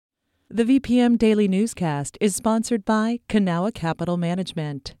The VPM Daily Newscast is sponsored by Kanawha Capital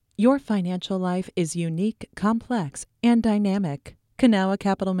Management. Your financial life is unique, complex, and dynamic. Kanawha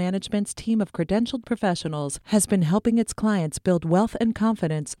Capital Management's team of credentialed professionals has been helping its clients build wealth and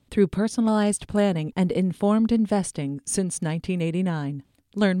confidence through personalized planning and informed investing since 1989.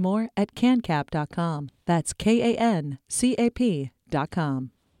 Learn more at cancap.com. That's KANCAP.com.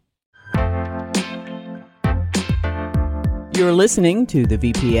 You're listening to the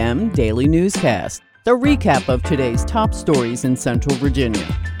VPM Daily Newscast, the recap of today's top stories in Central Virginia.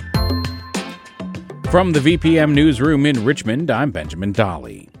 From the VPM Newsroom in Richmond, I'm Benjamin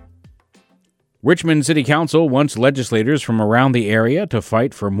Dolly. Richmond City Council wants legislators from around the area to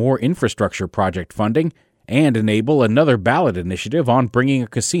fight for more infrastructure project funding and enable another ballot initiative on bringing a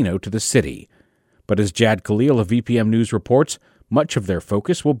casino to the city. But as Jad Khalil of VPM News reports, much of their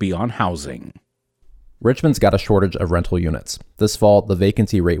focus will be on housing. Richmond's got a shortage of rental units. This fall, the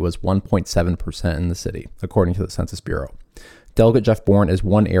vacancy rate was 1.7% in the city, according to the Census Bureau. Delegate Jeff Bourne is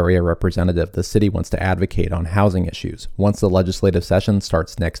one area representative the city wants to advocate on housing issues once the legislative session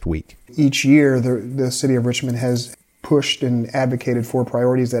starts next week. Each year, the city of Richmond has pushed and advocated for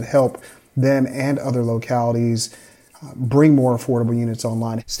priorities that help them and other localities bring more affordable units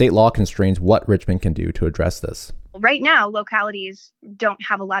online. State law constrains what Richmond can do to address this. Right now, localities don't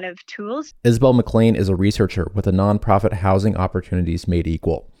have a lot of tools. Isabel McLean is a researcher with the nonprofit Housing Opportunities Made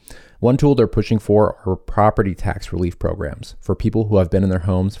Equal. One tool they're pushing for are property tax relief programs for people who have been in their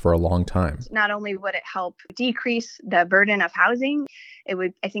homes for a long time. Not only would it help decrease the burden of housing, I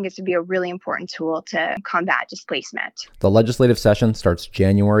think it would be a really important tool to combat displacement. The legislative session starts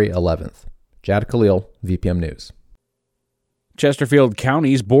January 11th. Jad Khalil, VPM News. Chesterfield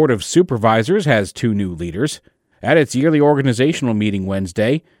County's Board of Supervisors has two new leaders. At its yearly organizational meeting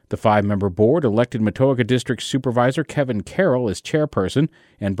Wednesday, the 5-member board elected Matoaca District Supervisor Kevin Carroll as chairperson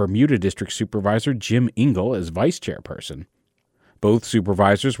and Bermuda District Supervisor Jim Engel as vice chairperson. Both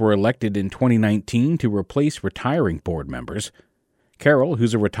supervisors were elected in 2019 to replace retiring board members. Carroll,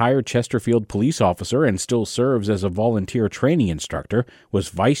 who's a retired Chesterfield police officer and still serves as a volunteer training instructor, was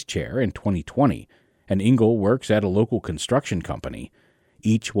vice chair in 2020, and Engel works at a local construction company.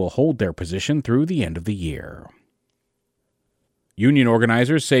 Each will hold their position through the end of the year. Union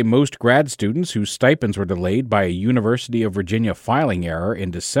organizers say most grad students whose stipends were delayed by a University of Virginia filing error in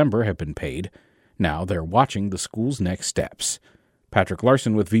December have been paid. Now they're watching the school's next steps. Patrick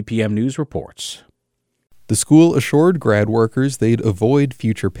Larson with VPM News reports. The school assured grad workers they'd avoid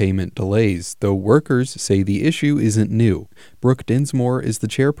future payment delays, though workers say the issue isn't new. Brooke Dinsmore is the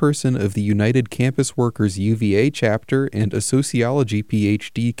chairperson of the United Campus Workers UVA chapter and a sociology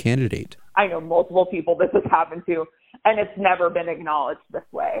PhD candidate. I know multiple people this has happened to, and it's never been acknowledged this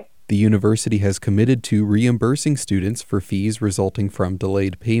way. The university has committed to reimbursing students for fees resulting from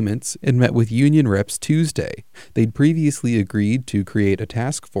delayed payments and met with union reps Tuesday. They'd previously agreed to create a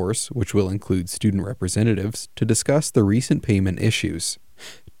task force, which will include student representatives, to discuss the recent payment issues.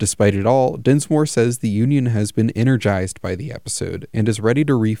 Despite it all, Dinsmore says the union has been energized by the episode and is ready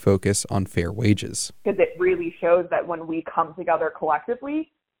to refocus on fair wages. Because it really shows that when we come together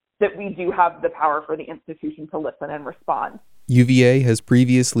collectively, that we do have the power for the institution to listen and respond. UVA has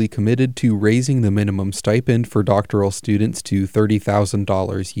previously committed to raising the minimum stipend for doctoral students to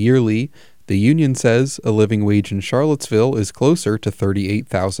 $30,000 yearly. The union says a living wage in Charlottesville is closer to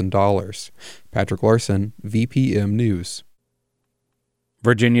 $38,000. Patrick Larson, VPM News.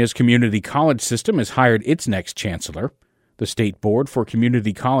 Virginia's community college system has hired its next chancellor. The State Board for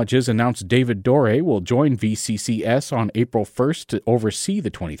Community Colleges announced David Doré will join VCCS on April 1st to oversee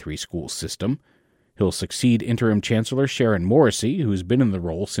the 23-school system. He'll succeed interim chancellor Sharon Morrissey, who's been in the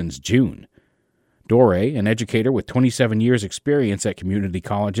role since June. Doré, an educator with 27 years' experience at community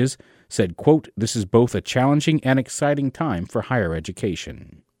colleges, said, quote, "This is both a challenging and exciting time for higher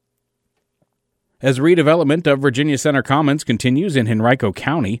education." As redevelopment of Virginia Center Commons continues in Henrico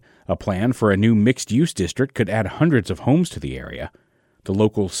County, a plan for a new mixed-use district could add hundreds of homes to the area. The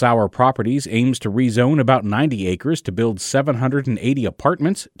local Sauer Properties aims to rezone about 90 acres to build 780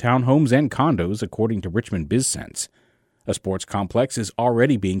 apartments, townhomes, and condos, according to Richmond BizSense. A sports complex is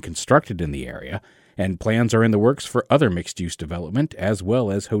already being constructed in the area, and plans are in the works for other mixed-use development, as well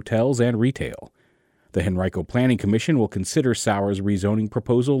as hotels and retail. The Henrico Planning Commission will consider Sauer's rezoning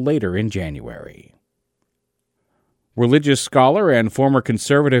proposal later in January. Religious scholar and former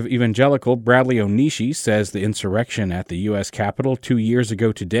conservative evangelical Bradley Onishi says the insurrection at the U.S. Capitol 2 years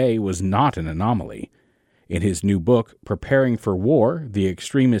ago today was not an anomaly. In his new book, Preparing for War, The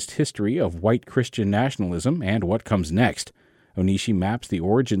Extremist History of White Christian Nationalism and What Comes Next, Onishi maps the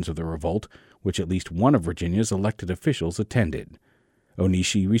origins of the revolt, which at least one of Virginia's elected officials attended.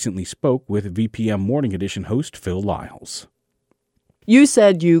 Onishi recently spoke with VPM Morning Edition host Phil Lyles. You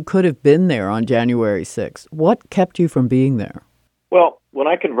said you could have been there on January 6th. What kept you from being there? Well, when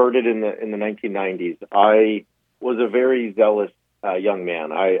I converted in the 1990s, I was a very zealous young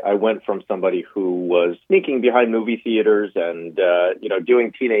man. I went from somebody who was sneaking behind movie theaters and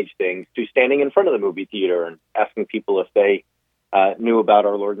doing teenage things to standing in front of the movie theater and asking people if they knew about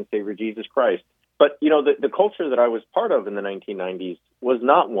our Lord and Savior Jesus Christ. But the culture that I was part of in the 1990s was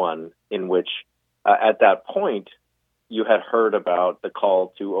not one in which, at that point, you had heard about the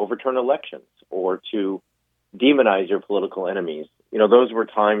call to overturn elections or to demonize your political enemies. Those were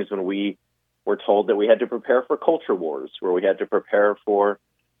times when we were told that we had to prepare for culture wars, where we had to prepare for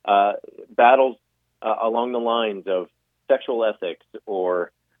battles along the lines of sexual ethics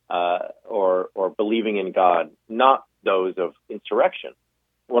or believing in God, not those of insurrection.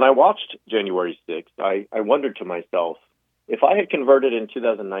 When I watched January 6th, I wondered to myself, if I had converted in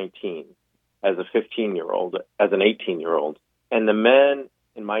 2019 as a 15-year-old, as an 18-year-old, and the men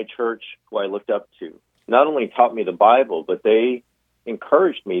in my church who I looked up to not only taught me the Bible, but they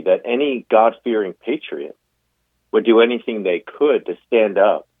encouraged me that any God-fearing patriot would do anything they could to stand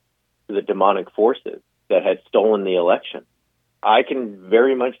up to the demonic forces that had stolen the election. I can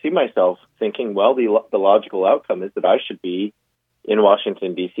very much see myself thinking, well, the logical outcome is that I should be in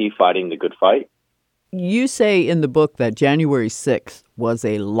Washington, D.C., fighting the good fight. You say in the book that January 6th was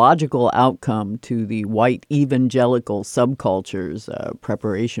a logical outcome to the white evangelical subculture's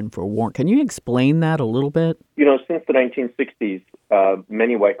preparation for war. Can you explain that a little bit? Since the 1960s,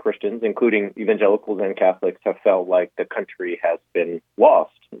 many white Christians, including evangelicals and Catholics, have felt like the country has been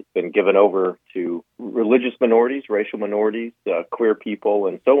lost. It's been given over to religious minorities, racial minorities, queer people,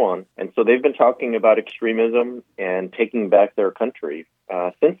 and so on. And so they've been talking about extremism and taking back their country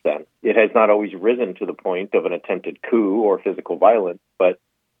since then. It has not always risen to the point of an attempted coup or physical violence, but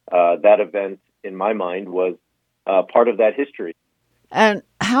that event, in my mind, was part of that history. And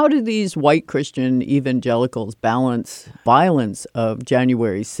how do these white Christian evangelicals balance violence of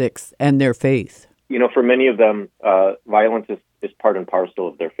January 6th and their faith? For many of them, violence is part and parcel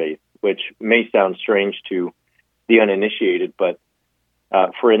of their faith, which may sound strange to the uninitiated. But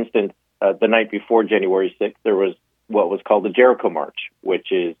for instance, the night before January 6th, there was what was called the Jericho March,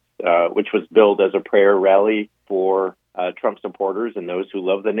 which was billed as a prayer rally for Trump supporters and those who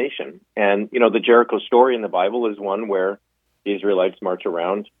love the nation. And, the Jericho story in the Bible is one where the Israelites march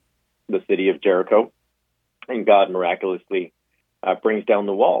around the city of Jericho, and God miraculously brings down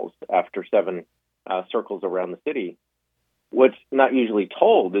the walls after 7 circles around the city. What's not usually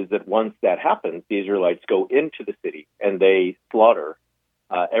told is that once that happens, the Israelites go into the city and they slaughter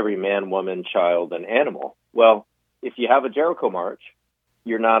every man, woman, child, and animal. Well, if you have a Jericho March,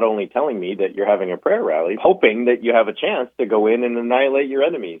 you're not only telling me that you're having a prayer rally, hoping that you have a chance to go in and annihilate your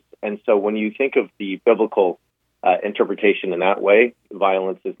enemies. And so when you think of the biblical interpretation in that way,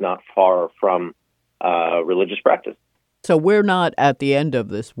 violence is not far from religious practice. So we're not at the end of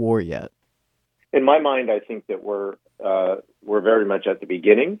this war yet. In my mind, I think that we're very much at the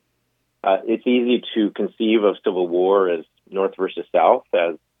beginning. It's easy to conceive of civil war as North versus South,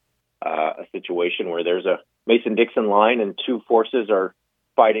 as a situation where there's a Mason-Dixon line and two forces are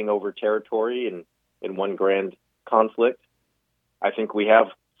fighting over territory in one grand conflict. I think we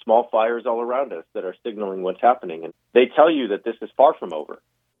have small fires all around us that are signaling what's happening, and they tell you that this is far from over.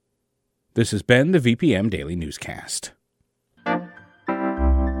 This has been the VPM Daily Newscast.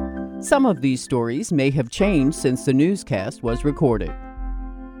 Some of these stories may have changed since the newscast was recorded.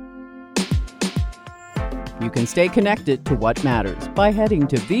 You can stay connected to what matters by heading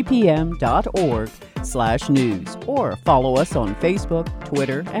to vpm.org/news or follow us on Facebook,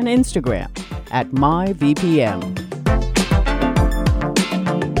 Twitter, and Instagram at MyVPM.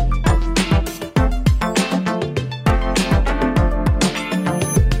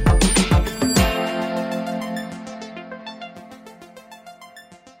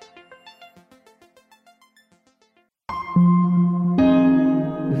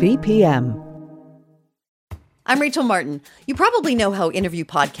 VPM. I'm Rachel Martin. You probably know how interview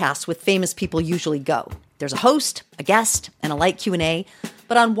podcasts with famous people usually go. There's a host, a guest, and a light Q&A.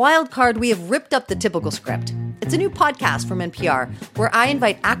 But on Wildcard, we have ripped up the typical script. It's a new podcast from NPR where I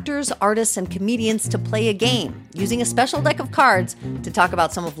invite actors, artists, and comedians to play a game using a special deck of cards to talk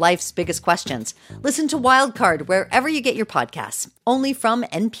about some of life's biggest questions. Listen to Wildcard wherever you get your podcasts, only from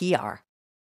NPR.